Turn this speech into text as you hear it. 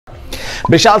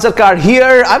Bishal Sarkar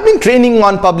here. I've been training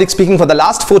on public speaking for the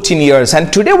last 14 years,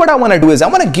 and today what I want to do is I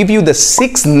want to give you the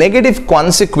 6 negative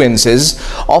consequences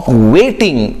of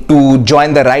waiting to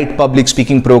join the right public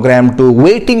speaking program, to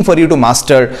waiting for you to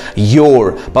master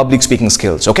your public speaking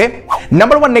skills. Okay,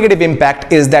 number 1 negative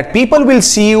impact is that people will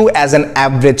see you as an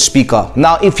average speaker.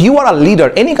 Now if you are a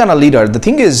leader, any kind of leader, the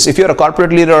thing is, if you're a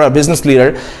corporate leader or a business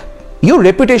leader, your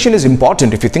reputation is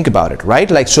important if you think about it,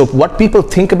 right? Like, so what people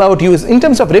think about you is, in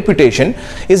terms of reputation,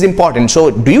 is important.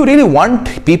 So do you really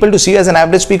want people to see you as an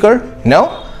average speaker?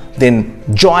 No? Then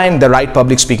join the right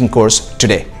public speaking course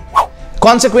today.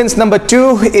 Consequence number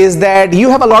 2 is that you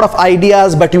have a lot of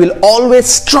ideas, but you will always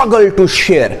struggle to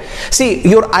share. See,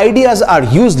 your ideas are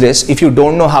useless if you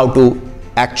don't know how to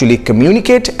actually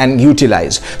communicate and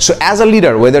utilize. So as a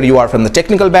leader, whether you are from the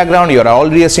technical background, you are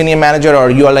already a senior manager,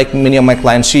 or you are like many of my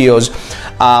client CEOs,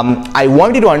 I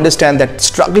want you to understand that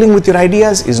struggling with your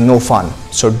ideas is no fun.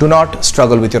 So do not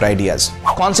struggle with your ideas.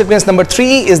 Consequence number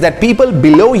 3 is that people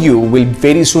below you will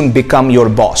very soon become your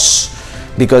boss,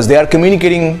 because they are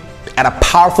communicating at a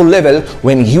powerful level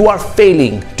when you are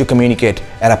failing to communicate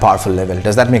at a powerful level.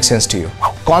 Does that make sense to you?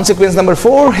 Consequence number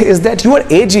 4 is that you are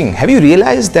aging. Have you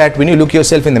realized that when you look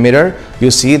yourself in the mirror,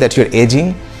 you see that you're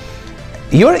aging?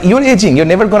 You're aging. You're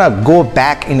never gonna go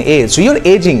back in age. So you're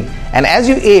aging, and as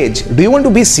you age, do you want to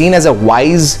be seen as a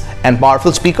wise and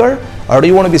powerful speaker, or do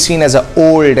you want to be seen as an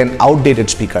old and outdated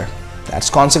speaker? That's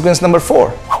consequence number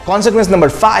 4. Consequence number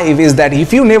 5 is that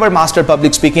if you never master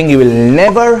public speaking, you will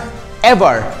never,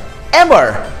 ever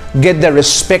get the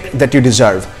respect that you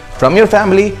deserve from your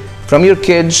family, from your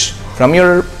kids, from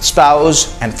your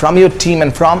spouse, and from your team,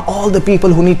 and from all the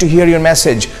people who need to hear your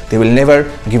message. They will never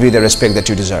give you the respect that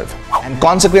you deserve. And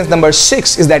consequence number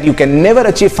 6 is that you can never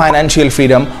achieve financial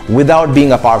freedom without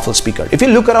being a powerful speaker. If you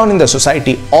look around in the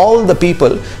society, all the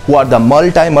people who are the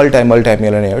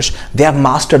multi-millionaires, they have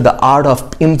mastered the art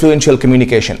of influential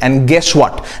communication. And guess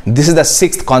what? This is the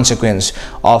 6th consequence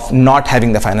of not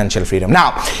having the financial freedom.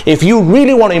 Now, if you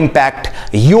really want to impact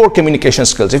your communication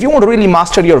skills, if you want to really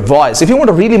master your voice, if you want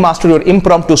to really master your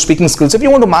impromptu speaking skills, if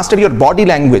you want to master your body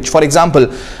language, for example,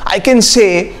 I can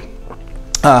say,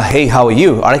 hey, how are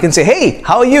you? Or I can say, hey,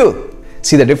 how are you?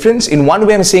 See the difference? In one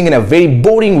way I'm saying in a very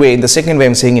boring way, in the second way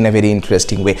I'm saying in a very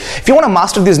interesting way. If you want to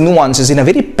master these nuances in a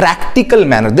very practical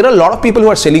manner, there are a lot of people who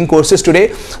are selling courses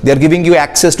today. They are giving you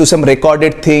access to some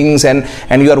recorded things, and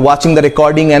you are watching the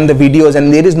recording and the videos,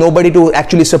 and there is nobody to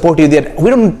actually support you there. We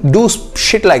don't do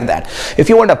shit like that. If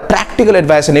you want a practical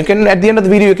advice, and you can, at the end of the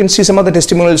video, you can see some of the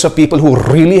testimonials of people who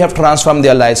really have transformed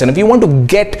their lives. And if you want to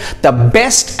get the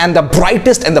best and the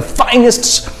brightest and the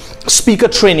finest speaker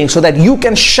training so that you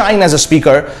can shine as a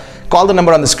speaker, call the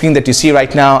number on the screen that you see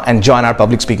right now and join our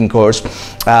public speaking course.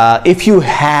 If you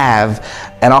have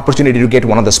an opportunity to get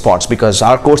one of the spots, because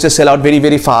our courses sell out very,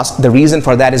 very fast. The reason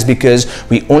for that is because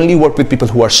we only work with people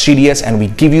who are serious, and we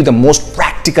give you the most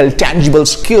practical, tangible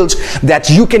skills that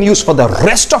you can use for the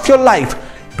rest of your life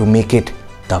to make it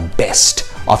the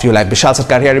best of your life. Bishal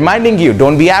Sarkar here, reminding you,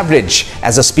 don't be average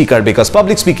as a speaker, because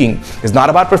public speaking is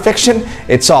not about perfection.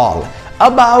 It's all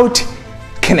about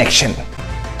connection.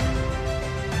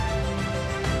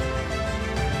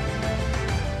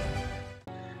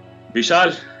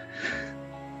 Bishal,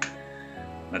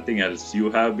 nothing else.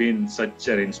 You have been such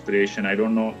an inspiration. I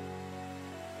don't know.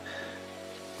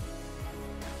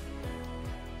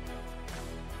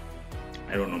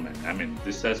 Man. I mean,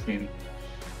 this has been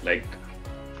like,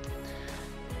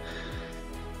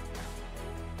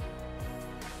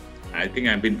 I think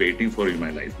I've been waiting for you in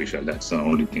my life, Bishal. That's the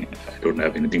only thing. I don't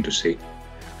have anything to say.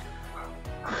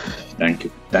 Thank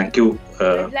you. Thank you.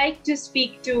 I'd like to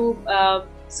speak to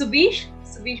Subish.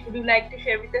 Subish, would you like to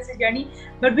share with us a journey?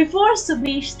 But before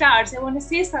Subish starts, I want to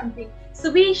say something.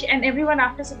 Subish and everyone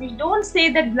after Subish, don't say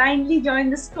that blindly join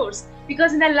this course,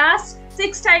 because in the last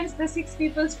 6 times the 6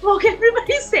 people spoke,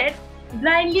 everybody said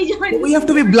blindly join. We have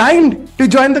to be blind to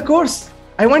join the course.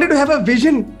 I wanted to have a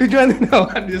vision to join. No,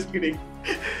 I'm just kidding.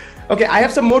 Okay, I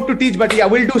have some more to teach, but yeah,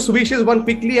 we'll do Subish's one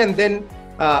quickly, and then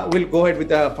we'll go ahead with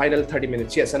the final 30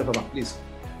 minutes. Yes, Anupama, please.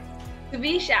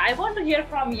 Subish, I want to hear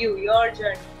from you, your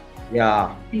journey.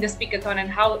 Yeah. In the speakathon and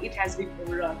how it has been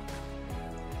overall.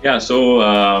 Yeah, so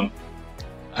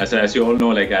as you all know,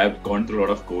 like, I've gone through a lot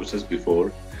of courses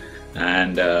before,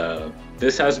 and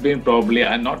this has been probably,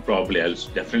 and not probably, I'll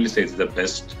definitely say it's the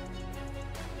best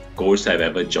course I've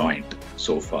ever joined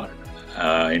so far,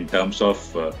 in terms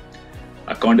of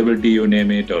accountability, you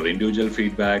name it, or individual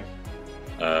feedback,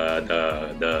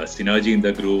 the synergy in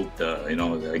the group,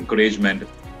 the encouragement.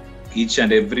 Each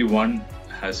and every one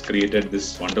has created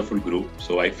this wonderful group.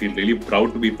 So I feel really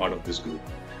proud to be part of this group.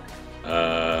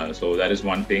 So that is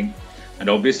one thing. And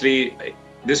obviously,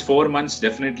 this 4 months,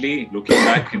 definitely looking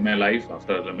back in my life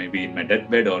after maybe in my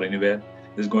deathbed or anywhere,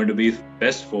 this is going to be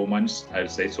best 4 months, I'll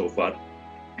say, so far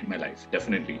in my life,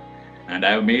 definitely. And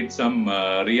I have made some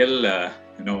real,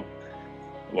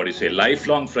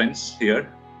 lifelong friends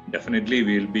here. Definitely,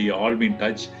 we'll be all be in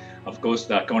touch. Of course,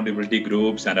 the accountability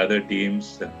groups and other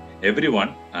teams,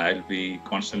 everyone, I'll be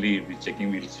constantly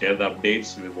checking. We'll share the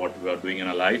updates with what we are doing in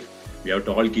our life. We have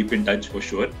to all keep in touch for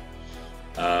sure.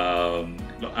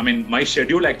 My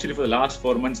schedule actually for the last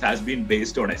 4 months has been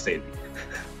based on SIP.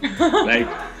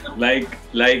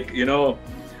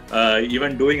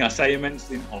 Even doing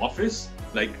assignments in office,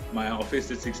 like my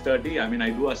office is 6:30. I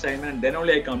do assignment and then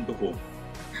only I come to home.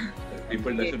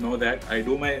 People doesn't know that I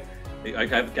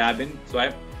have cabin, so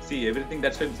I see everything.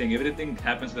 That's what I'm saying. Everything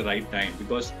happens at the right time,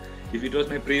 because if it was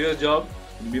my previous job,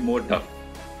 it would be more tough.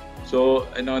 So,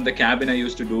 in the cabin, I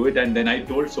used to do it, and then I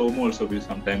told Somo also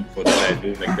sometime before that I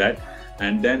do like that,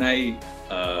 and then I,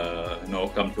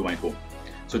 come to my home.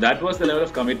 So that was the level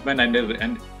of commitment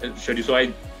and schedule. So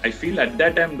I feel at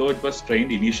that time, though it was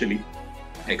strained initially,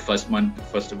 like first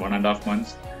 1.5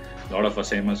 months, a lot of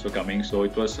assignments were coming, so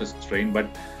it was a strain, but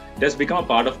it has become a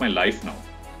part of my life now.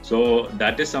 So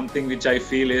that is something which I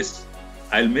feel is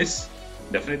I'll miss.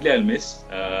 Definitely, I'll miss.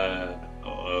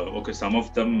 Okay, some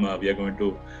of them we are going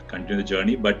to continue the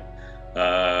journey, but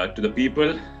to the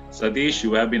people, Satish,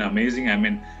 you have been amazing. I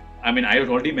have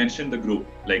already mentioned the group,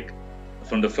 like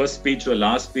from the first speech to the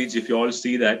last speech. If you all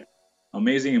see that,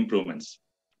 amazing improvements.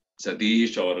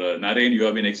 Satish or Naren, you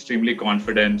have been extremely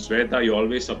confident. Sweta, you're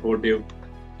always supportive.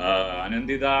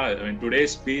 Anandita,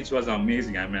 today's speech was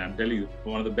amazing. I'm telling you,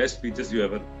 one of the best speeches you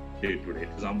ever did today.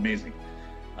 It was amazing.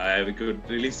 We could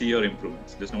really see your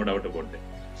improvements. There's no doubt about that.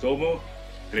 Somu,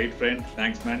 great friend.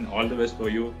 Thanks, man. All the best for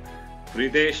you.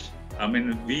 Pritesh, I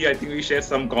think we share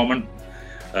some common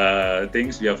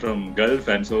things. We are from Gulf,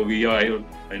 and so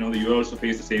I know that you also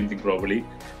face the same thing probably,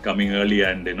 coming early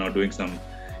and doing some.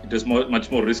 It is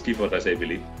much more risky for us, I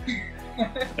believe.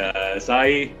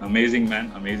 Sai, amazing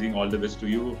man, amazing. All the best to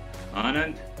you.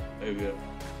 Anand,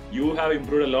 you have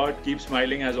improved a lot. Keep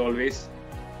smiling as always.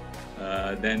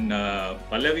 Then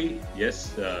Pallavi,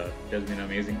 yes, it has been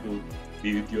amazing to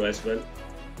be with you as well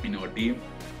in our team.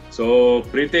 So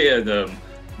Preeti,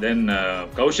 then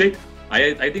Kaushik,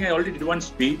 I think I already did one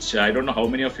speech. I don't know how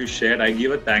many of you shared. I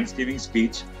gave a Thanksgiving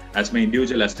speech as my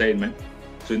individual assignment.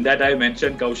 So in that I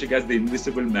mentioned Kaushik as the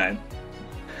invisible man.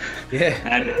 Yeah.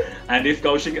 And if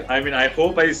Kaushik, I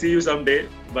hope I see you someday,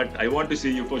 but I want to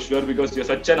see you for sure, because you're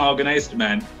such an organized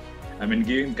man.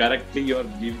 Giving correctly, you're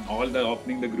giving all the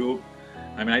opening the group.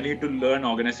 I need to learn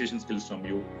organization skills from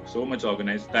you. So much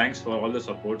organized. Thanks for all the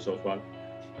support so far.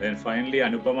 Then finally,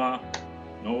 Anupama,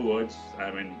 no words.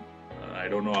 I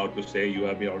don't know how to say. You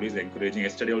have been always encouraging.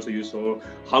 Yesterday also you saw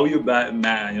how you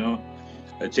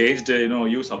changed.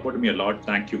 You supported me a lot.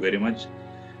 Thank you very much.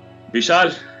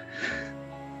 Bishal,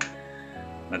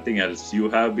 nothing else. You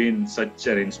have been such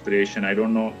an inspiration. I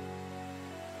don't know.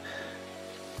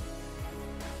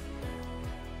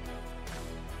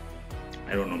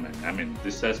 I don't know, man.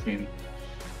 This has been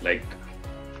like,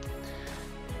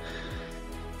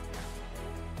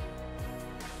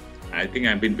 I think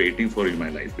I've been waiting for you in my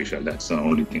life, Bishal. That's the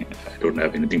only thing. I don't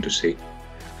have anything to say.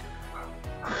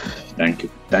 Thank you.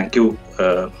 Thank you.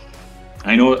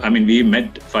 I know, we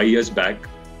met 5 years back,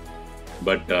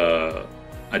 but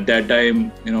at that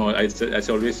time, as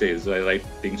I always say, it's the right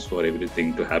things for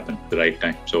everything to happen at the right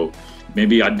time. So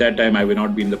maybe at that time, I will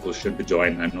not be in the position to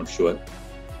join. I'm not sure.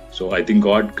 So I think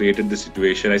God created the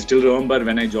situation. I still remember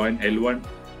when I joined L1,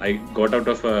 I got out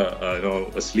of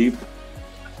a sleep,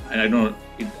 and I don't know,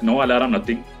 no alarm,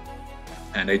 nothing,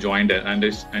 and I joined it. And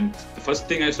the first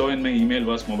thing I saw in my email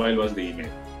was the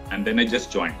email, and then I just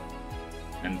joined,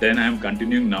 and then I am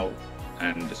continuing now.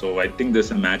 And so I think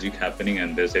there's a magic happening,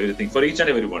 and there's everything for each and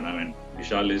everyone.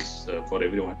 Bishal is for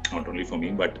everyone, not only for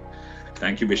me. But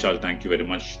thank you, Bishal. Thank you very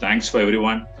much. Thanks for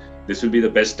everyone. This will be the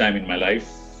best time in my life,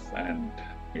 and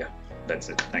yeah, that's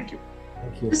it. Thank you.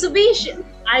 Thank you. Subish,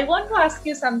 I want to ask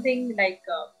you something like,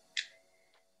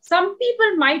 some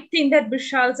people might think that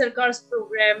Bishal Sarkar's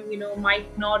program,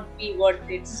 might not be worth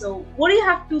it. So what do you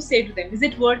have to say to them? Is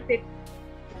it worth it?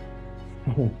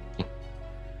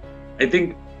 I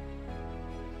think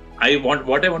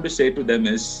what I want to say to them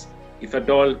is, if at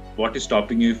all, what is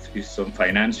stopping you is some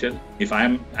financial. If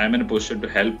I'm in a position to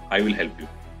help, I will help you.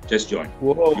 Just join.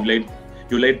 Whoa.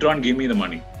 You later on give me the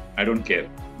money. I don't care.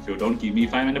 If you don't give me,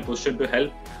 if I'm in a position to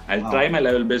help, I'll try my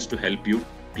level best to help you.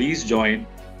 Please join.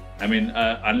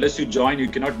 Unless you join, you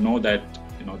cannot know that,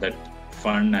 that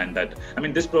fun, and that, I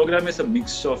mean, this program is a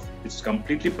mix of, it's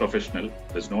completely professional.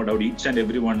 There's no doubt each and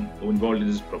everyone involved in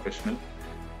this is professional.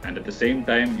 And at the same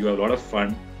time, you have a lot of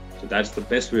fun. So that's the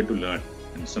best way to learn.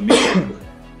 And so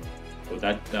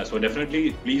so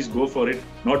definitely, please go for it.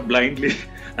 Not blindly.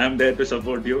 I'm there to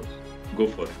support you. Go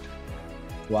for it.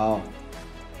 Wow.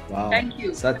 Wow. Thank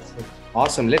you. That's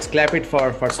awesome. Let's clap it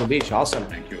for Subish. Awesome.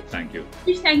 Thank you. Thank you.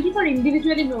 Thank you for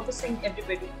individually noticing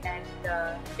everybody and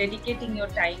dedicating your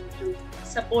time to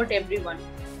support everyone,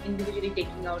 individually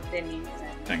taking out their names.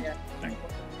 And, Thank you. Thank you.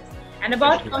 And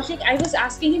about Kaushik, I was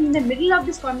asking him in the middle of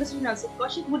this conversation also,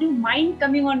 Kaushik, would you mind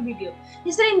coming on video?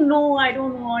 He said, no, I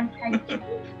don't want. Thank you.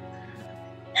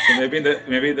 So maybe in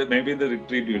the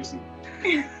retreat you'll see.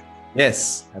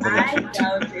 Yes. I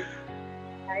doubt it.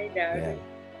 I doubt it.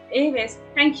 Anyways,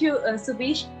 thank you,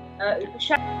 Subish.